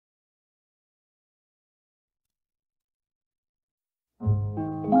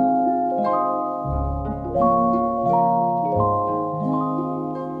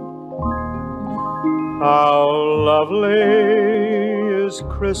How lovely is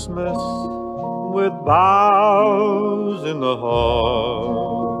Christmas with boughs in the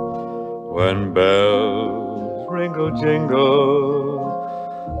hall, when bells ringle jingle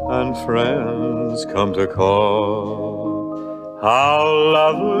and friends come to call. How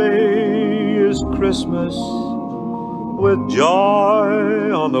lovely is Christmas with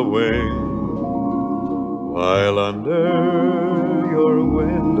joy on the wing, while under your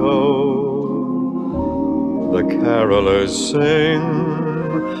window the carolers sing.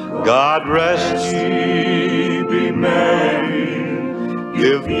 God rest ye, be merry,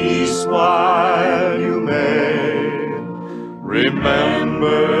 give peace while you may.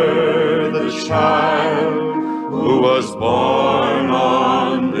 Remember the child who was born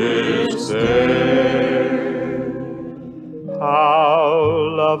on this day. How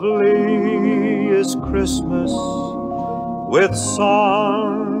lovely is Christmas with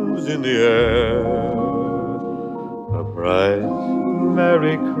songs in the air, a bright,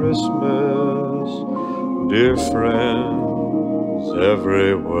 Merry Christmas, dear friends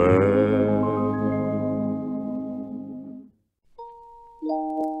everywhere.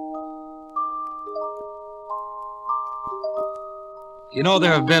 You know,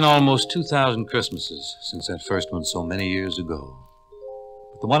 there have been almost 2,000 Christmases since that first one so many years ago.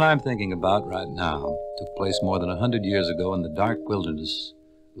 But the one I'm thinking about right now took place more than 100 years ago in the dark wilderness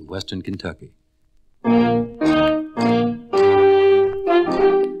of western Kentucky.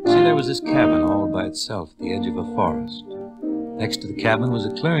 There was this cabin all by itself at the edge of a forest. Next to the cabin was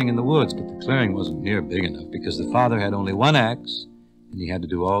a clearing in the woods, but the clearing wasn't near big enough because the father had only one axe and he had to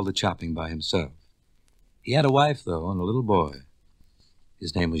do all the chopping by himself. He had a wife, though, and a little boy.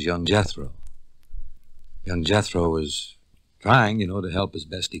 His name was young Jethro. Young Jethro was trying, to help as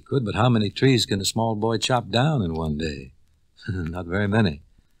best he could, but how many trees can a small boy chop down in one day? Not very many.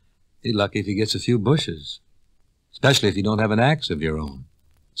 He's lucky if he gets a few bushes, especially if you don't have an axe of your own.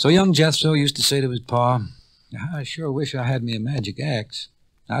 So young Jethro used to say to his pa, I sure wish I had me a magic axe.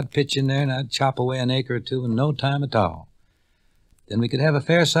 I'd pitch in there and I'd chop away an acre or two in no time at all. Then we could have a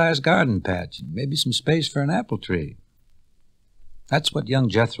fair-sized garden patch and maybe some space for an apple tree. That's what young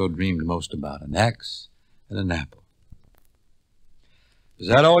Jethro dreamed most about, an axe and an apple. Is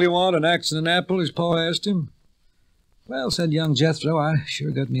that all you want, an axe and an apple? His pa asked him. Well, said young Jethro, I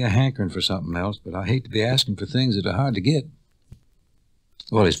sure got me a hankering for something else, but I hate to be asking for things that are hard to get.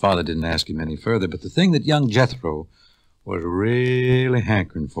 Well, his father didn't ask him any further, but the thing that young Jethro was really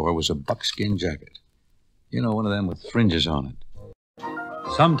hankering for was a buckskin jacket. One of them with fringes on it.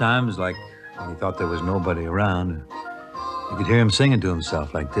 Sometimes, like when he thought there was nobody around, you could hear him singing to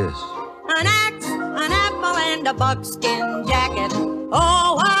himself like this. An axe, an apple, and a buckskin jacket.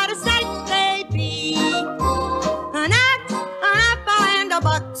 Oh, what a sight they be. An axe, an apple, and a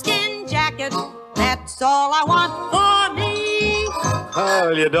buckskin jacket. That's all I want for me.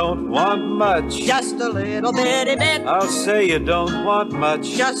 Well, you don't want much. Just a little bitty bit. I'll say you don't want much.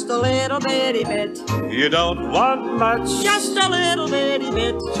 Just a little bitty bit. You don't want much. Just a little bitty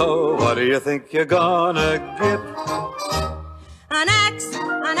bit. So what do you think you're gonna get? An axe,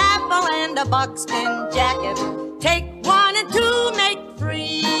 an apple, and a buckskin jacket. Take one and two, make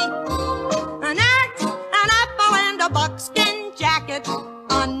three. An axe, an apple, and a buckskin jacket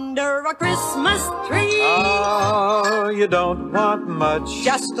under a Christmas tree. Oh, you don't want much.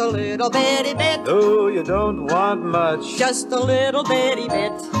 Just a little bitty bit. No, you don't want much. Just a little bitty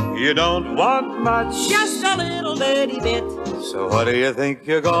bit. You don't want much. Just a little bitty bit. So what do you think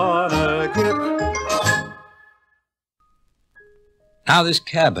you're gonna get? Now, this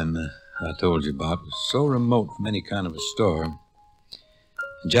cabin I told you about was so remote from any kind of a store. And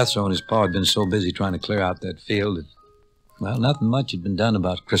Jethro and his pa had been so busy trying to clear out that field that, well, nothing much had been done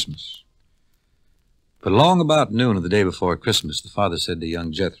about Christmas. But along about noon of the day before Christmas, the father said to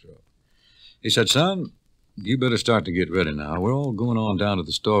young Jethro, he said, son, you better start to get ready now. We're all going on down to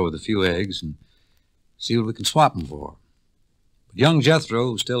the store with a few eggs and see what we can swap them for. But young Jethro,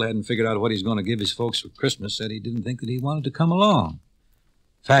 who still hadn't figured out what he's going to give his folks for Christmas, said he didn't think that he wanted to come along.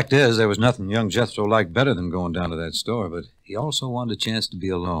 Fact is, there was nothing young Jethro liked better than going down to that store, but he also wanted a chance to be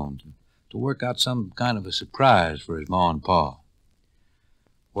alone, to work out some kind of a surprise for his ma and pa.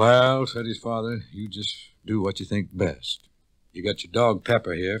 Well, said his father, you just do what you think best. You got your dog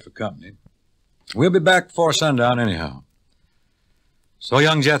Pepper here for company. We'll be back before sundown anyhow. So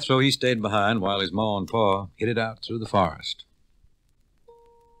young Jethro, he stayed behind while his ma and pa hit it out through the forest.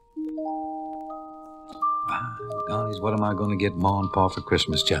 By gollies, what am I going to get ma and pa for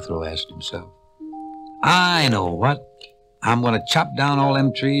Christmas, Jethro asked himself. I know what. I'm going to chop down all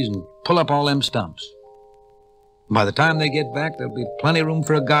them trees and pull up all them stumps. By the time they get back, there'll be plenty of room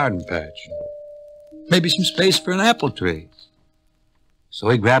for a garden patch. Maybe some space for an apple tree. So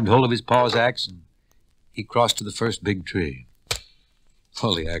he grabbed hold of his pa's axe and he crossed to the first big tree.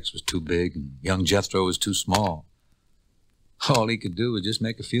 Well, the axe was too big and young Jethro was too small. All he could do was just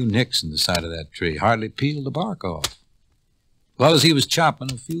make a few nicks in the side of that tree, hardly peel the bark off. Well, as he was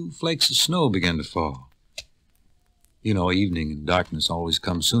chopping, a few flakes of snow began to fall. You know, evening and darkness always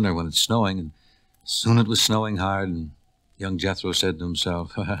come sooner when it's snowing, and soon it was snowing hard, and young Jethro said to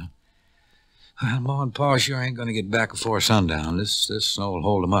himself, well, Ma and Pa sure ain't going to get back before sundown. This snow will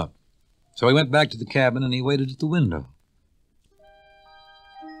hold them up. So he went back to the cabin, and he waited at the window.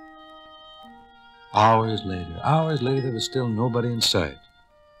 Hours later, there was still nobody in sight.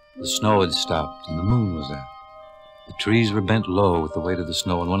 The snow had stopped, and the moon was out. The trees were bent low with the weight of the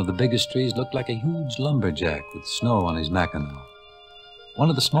snow, and one of the biggest trees looked like a huge lumberjack with snow on his mackinaw. One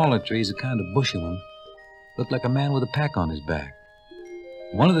of the smaller trees, a kind of bushy one, looked like a man with a pack on his back.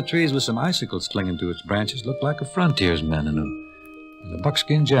 One of the trees with some icicles clinging to its branches looked like a frontiersman in a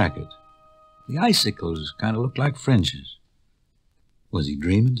buckskin jacket. The icicles kind of looked like fringes. Was he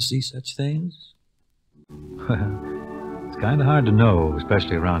dreaming to see such things? It's kind of hard to know,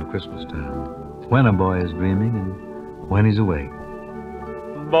 especially around Christmas time, when a boy is dreaming and when he's awake.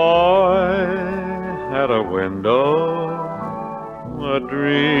 Boy at a window, a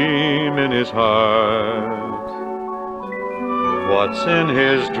dream in his heart. What's in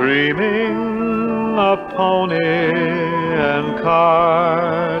his dreaming? A pony and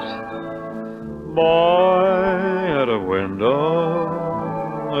cart. Boy at a window,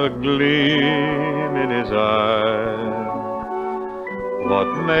 a gleam in his eye. What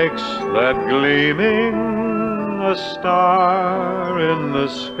makes that gleaming a star in the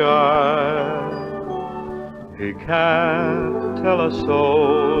sky? He can't tell a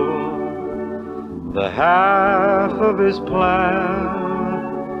soul the half of his plan.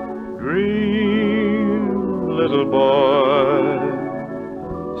 Dream, little boy,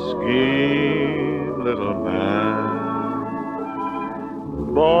 scheme, little man.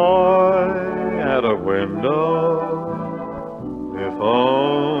 Boy at a window, if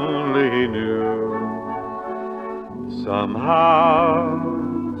only he knew, somehow,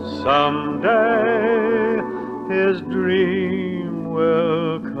 someday, his dream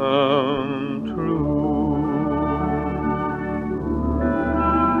will come true.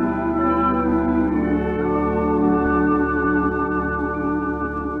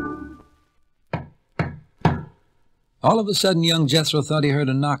 All of a sudden, young Jethro thought he heard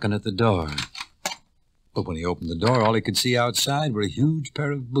a knocking at the door. But when he opened the door, all he could see outside were a huge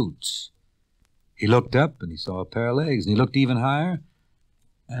pair of boots. He looked up, and he saw a pair of legs, and he looked even higher,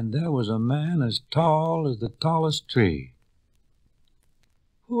 and there was a man as tall as the tallest tree.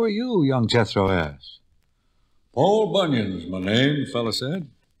 "Who are you?" young Jethro asked. "Paul Bunyan's my name," the fellow said.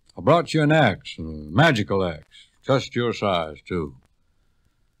 "I brought you an axe, a magical axe, just your size, too."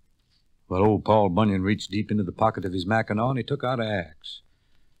 Well, old Paul Bunyan reached deep into the pocket of his mackinaw, and he took out an axe.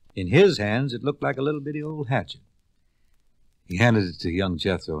 In his hands, it looked like a little bitty old hatchet. He handed it to young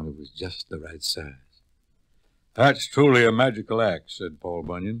Jethro, and it was just the right size. "That's truly a magical axe," said Paul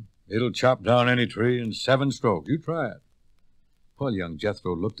Bunyan. "It'll chop down any tree in 7 strokes. You try it." Well, young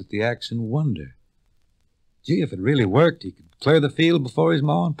Jethro looked at the axe in wonder. Gee, if it really worked, he could clear the field before his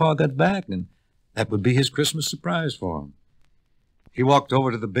ma and pa got back, and that would be his Christmas surprise for him. He walked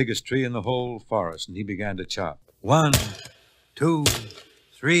over to the biggest tree in the whole forest, and he began to chop. 1, 2,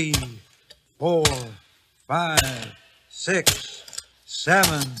 3, 4, 5, 6,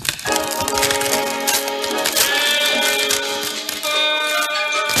 7.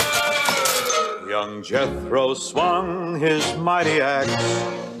 Young Jethro swung his mighty axe.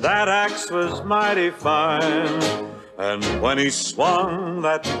 That axe was mighty fine. And when he swung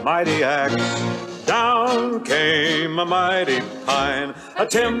that mighty axe, down came a mighty pine. A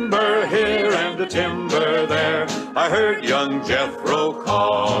timber here and a timber there, I heard young Jethro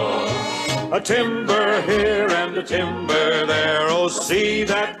call. A timber here and a timber there, oh, see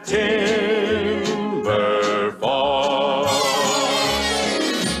that timber fall.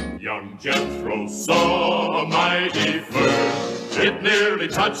 Young Jethro saw a mighty fir, it nearly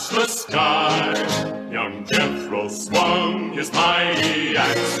touched the sky. Young Jethro swung his mighty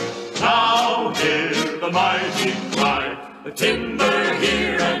axe, now hear the mighty cry. A timber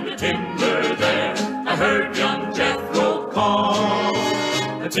here and a timber there, I heard young Jethro call.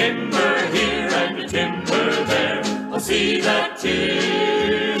 A timber here and a timber there, I'll see that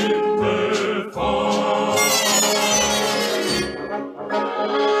timber fall.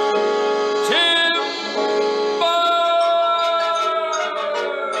 Timber!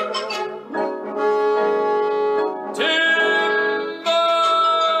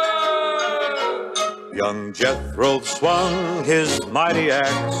 Young Jethro swung his mighty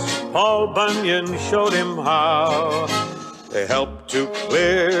axe. Paul Bunyan showed him how. They helped to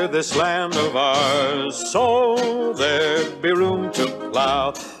clear this land of ours, so there'd be room to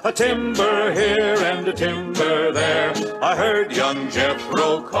plow. A timber here and a timber there, I heard young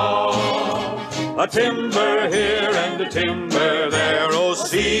Jethro call. A timber here and a timber there, oh,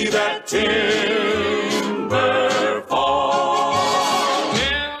 see that timber fall.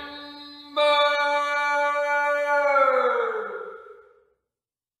 Timber!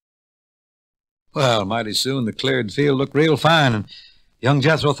 Well, mighty soon the cleared field looked real fine, and young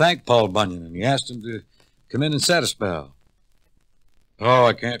Jethro thanked Paul Bunyan, and he asked him to come in and set a spell. "Oh,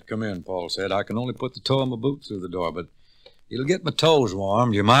 I can't come in," Paul said. "I can only put the toe of my boot through the door, but it'll get my toes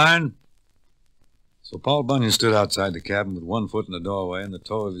warm. Do you mind?" So Paul Bunyan stood outside the cabin with one foot in the doorway and the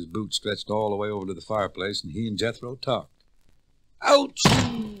toe of his boot stretched all the way over to the fireplace, and he and Jethro talked. "Ouch!"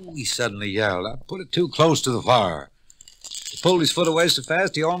 he suddenly yelled. "I put it too close to the fire." He pulled his foot away so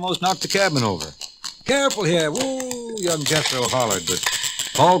fast he almost knocked the cabin over. "Careful here!" "Whoa!" young Jethro hollered, but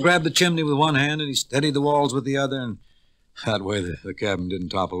Paul grabbed the chimney with one hand and he steadied the walls with the other, and that way the cabin didn't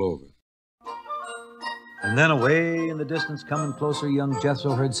topple over. And then away in the distance, coming closer, young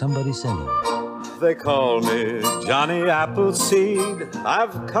Jethro heard somebody singing. They call me Johnny Appleseed.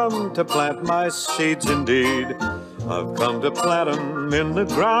 I've come to plant my seeds indeed. I've come to plant 'em in the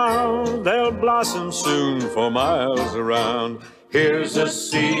ground. They'll blossom soon for miles around. Here's a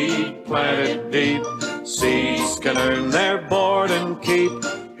seed planted deep. Seeds can earn their board and keep.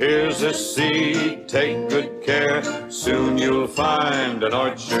 Here's a seed, take good care. Soon you'll find an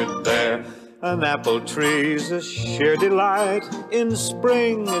orchard there. An apple tree's a sheer delight. In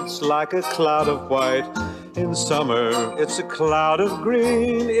spring, it's like a cloud of white. In summer, it's a cloud of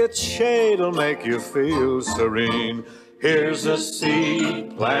green. Its shade'll make you feel serene. Here's a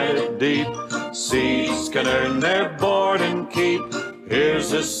seed planted deep. Seeds can earn their board and keep.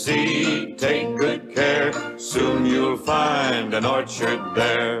 Here's a seed, take good care. Soon you'll find an orchard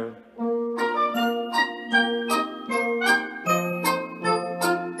there.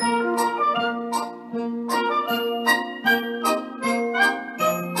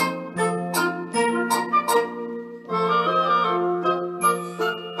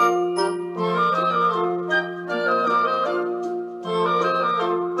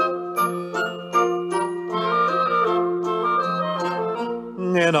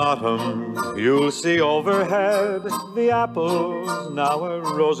 In autumn, you'll see overhead the apples now are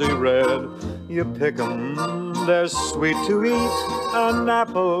rosy red. You pick 'em, they're sweet to eat. An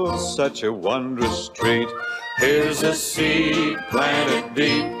apple's such a wondrous treat. Here's a seed planted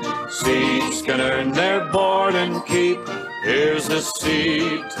deep. Seeds can earn their board and keep. Here's a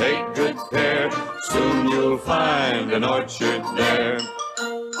seed, take good care. Soon you'll find an orchard there.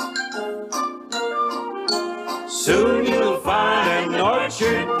 Soon you'll find an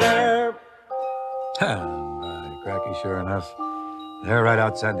orchard there. By cracky, sure enough. There, right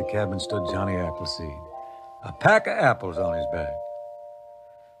outside the cabin, stood Johnny Appleseed. A pack of apples on his back.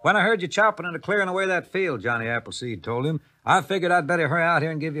 "When I heard you chopping and clearing away that field," Johnny Appleseed told him, "I figured I'd better hurry out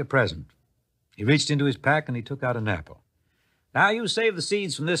here and give you a present." He reached into his pack and he took out an apple. "Now, you save the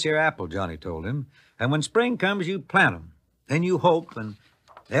seeds from this here apple," Johnny told him, "and when spring comes, you plant 'em. Then you hope, and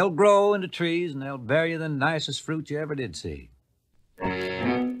they'll grow into trees, and they'll bear you the nicest fruit you ever did see."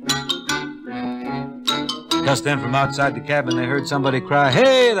 Just then, from outside the cabin, they heard somebody cry,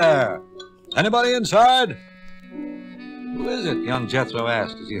 "Hey there! Anybody inside?" "Who is it?" young Jethro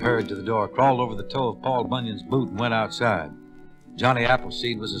asked as he hurried to the door, crawled over the toe of Paul Bunyan's boot, and went outside. Johnny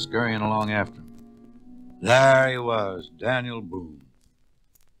Appleseed was scurrying along after him. There he was, Daniel Boone.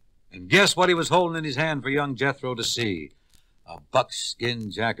 And guess what he was holding in his hand for young Jethro to see? A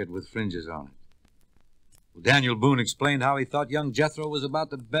buckskin jacket with fringes on it. Well, Daniel Boone explained how he thought young Jethro was about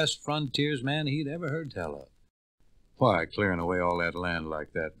the best frontiersman he'd ever heard tell of. Why, clearing away all that land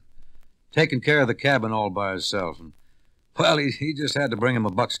like that, taking care of the cabin all by himself, and, well, he just had to bring him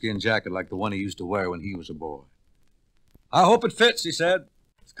a buckskin jacket like the one he used to wear when he was a boy. "I hope it fits," he said.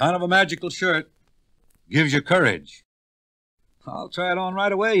 "It's kind of a magical shirt. Gives you courage." "I'll try it on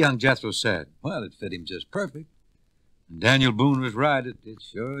right away," young Jethro said. Well, it fit him just perfect. And Daniel Boone was right. It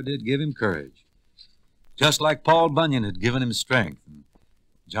sure did give him courage. Just like Paul Bunyan had given him strength, and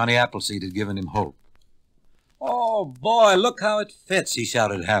Johnny Appleseed had given him hope. "Oh, boy, look how it fits," he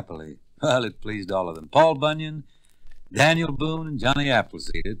shouted happily. Well, it pleased all of them. Paul Bunyan, Daniel Boone, and Johnny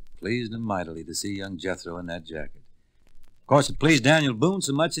Appleseed. It pleased him mightily to see young Jethro in that jacket. Of course, it pleased Daniel Boone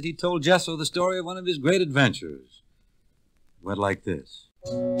so much that he told Jethro the story of one of his great adventures. It went like this.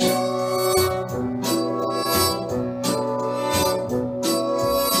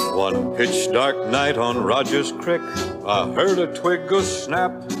 One pitch dark night on Rogers Creek, I heard a twig go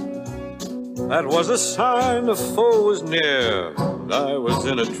snap. That was a sign the foe was near, and I was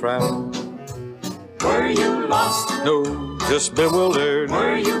in a trap. Were you lost? No, just bewildered.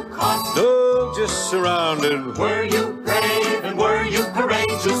 Were you caught? No, just surrounded. Were you brave and were you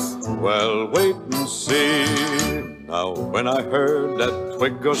courageous? Well, wait and see. Now, when I heard that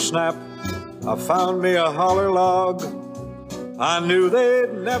twig go snap, I found me a holler log. I knew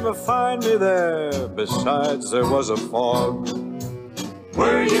they'd never find me there. Besides, there was a fog.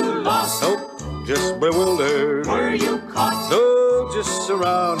 Were you lost? Nope, just bewildered. Were you caught? No, just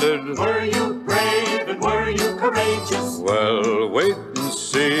surrounded. Were you brave and were you courageous? Well, wait and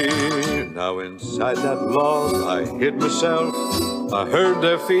see. Now inside that log I hid myself. I heard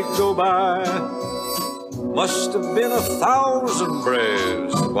their feet go by. Must have been 1,000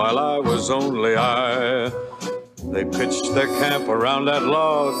 braves, while I was only I. They pitched their camp around that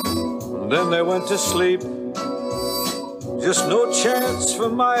log, and then they went to sleep. Just no chance for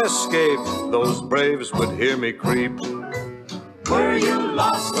my escape. Those braves would hear me creep. Were you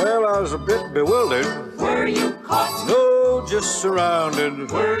lost? Well, I was a bit bewildered. Were you caught? No, just surrounded.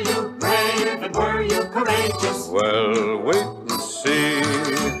 Were you brave and were you courageous? Well, wait and see.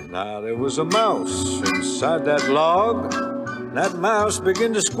 Now there was a mouse inside that log. That mouse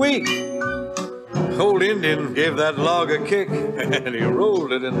began to squeak. Old Indian gave that log a kick, and he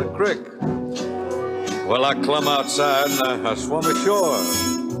rolled it in the creek. Well, I clumb outside and I swum ashore.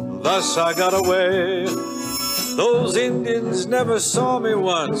 Thus I got away. Those Indians never saw me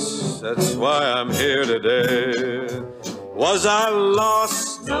once. That's why I'm here today. Was I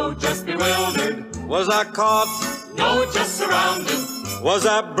lost? No, just bewildered. Was I caught? No, just surrounded. Was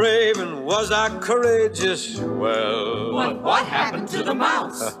I brave and was I courageous? Well, What happened to the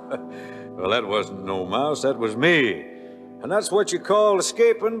mouse? well, that wasn't no mouse, that was me. And that's what you call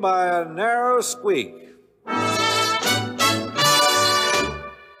escaping by a narrow squeak.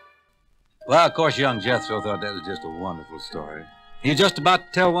 Well, of course, young Jethro thought that was just a wonderful story. He was just about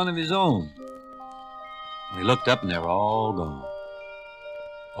to tell one of his own. When he looked up, and they were all gone.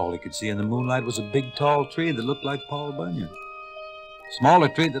 All he could see in the moonlight was a big, tall tree that looked like Paul Bunyan. A smaller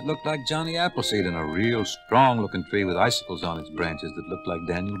tree that looked like Johnny Appleseed, and a real strong-looking tree with icicles on its branches that looked like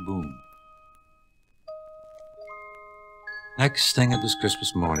Daniel Boone. Next thing, it was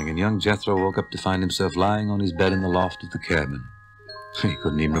Christmas morning, and young Jethro woke up to find himself lying on his bed in the loft of the cabin. He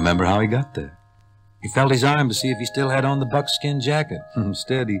couldn't even remember how he got there. He felt his arm to see if he still had on the buckskin jacket.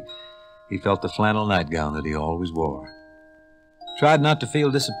 Instead, he felt the flannel nightgown that he always wore. Tried not to feel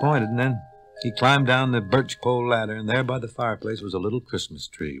disappointed, and then he climbed down the birch pole ladder, and there by the fireplace was a little Christmas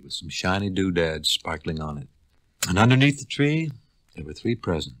tree with some shiny doodads sparkling on it. And underneath the tree, there were 3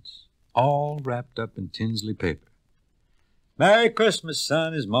 presents, all wrapped up in Tinsley paper. "Merry Christmas,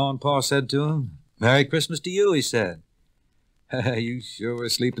 son," his ma and pa said to him. "Merry Christmas to you," he said. "You sure were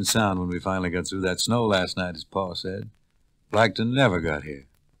sleeping sound when we finally got through that snow last night," his pa said. "Blackton never got here."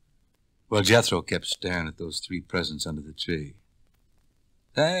 Well, Jethro kept staring at those 3 presents under the tree.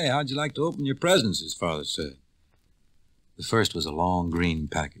 "Hey, how'd you like to open your presents?" his father said. The first was a long green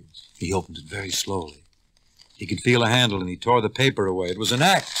package. He opened it very slowly. He could feel a handle, and he tore the paper away. It was an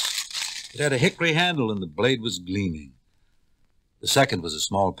axe. It had a hickory handle, and the blade was gleaming. The second was a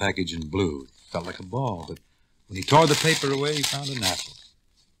small package in blue. It felt like a ball, but when he tore the paper away, he found an apple,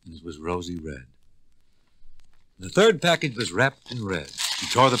 and it was rosy red. The third package was wrapped in red. He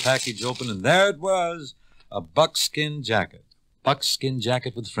tore the package open, and there it was, a buckskin jacket. Buckskin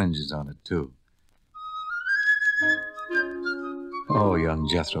jacket with fringes on it, too. Oh, young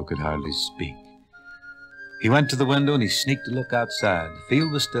Jethro could hardly speak. He went to the window, and he sneaked a look outside. The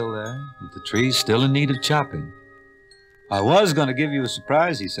field was still there, with the trees still in need of chopping. "I was going to give you a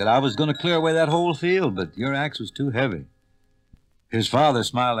surprise," he said. "I was going to clear away that whole field, but your axe was too heavy." His father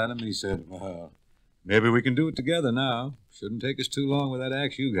smiled at him, and he said, "Well, maybe we can do it together now. Shouldn't take us too long with that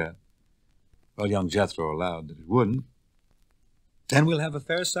axe you got." Well, young Jethro allowed that it wouldn't. "Then we'll have a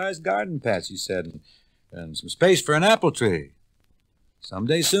fair-sized garden patch," he said, and some space for an apple tree.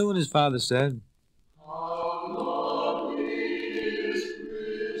 "Someday soon," his father said.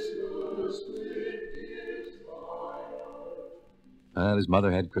 Well, his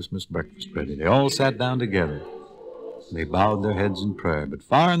mother had Christmas breakfast ready. They all sat down together. They bowed their heads in prayer. But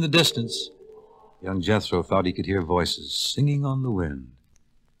far in the distance, young Jethro thought he could hear voices singing on the wind.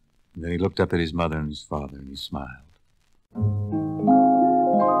 And then he looked up at his mother and his father, and he smiled.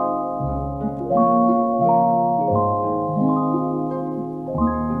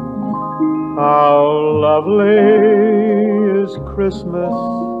 How lovely is Christmas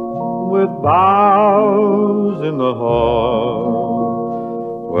with boughs in the hall,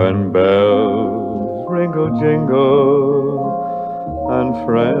 when bells ringle-jingle and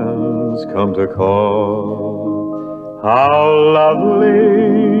friends come to call. How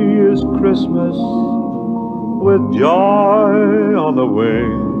lovely is Christmas with joy on the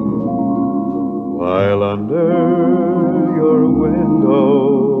wing, while under your window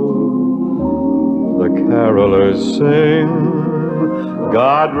the carolers sing,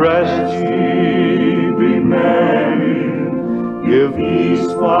 God rest ye, be merry, give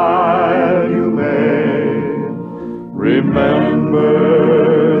peace while you may. Remember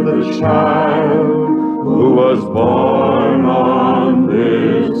the child who was born on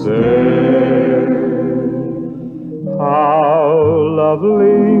this day. How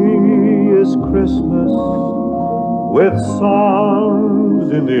lovely is Christmas with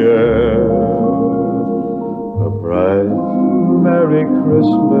songs in the air, a bright Merry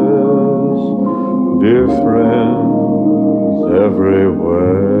Christmas, dear friends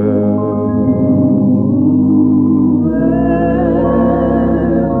everywhere.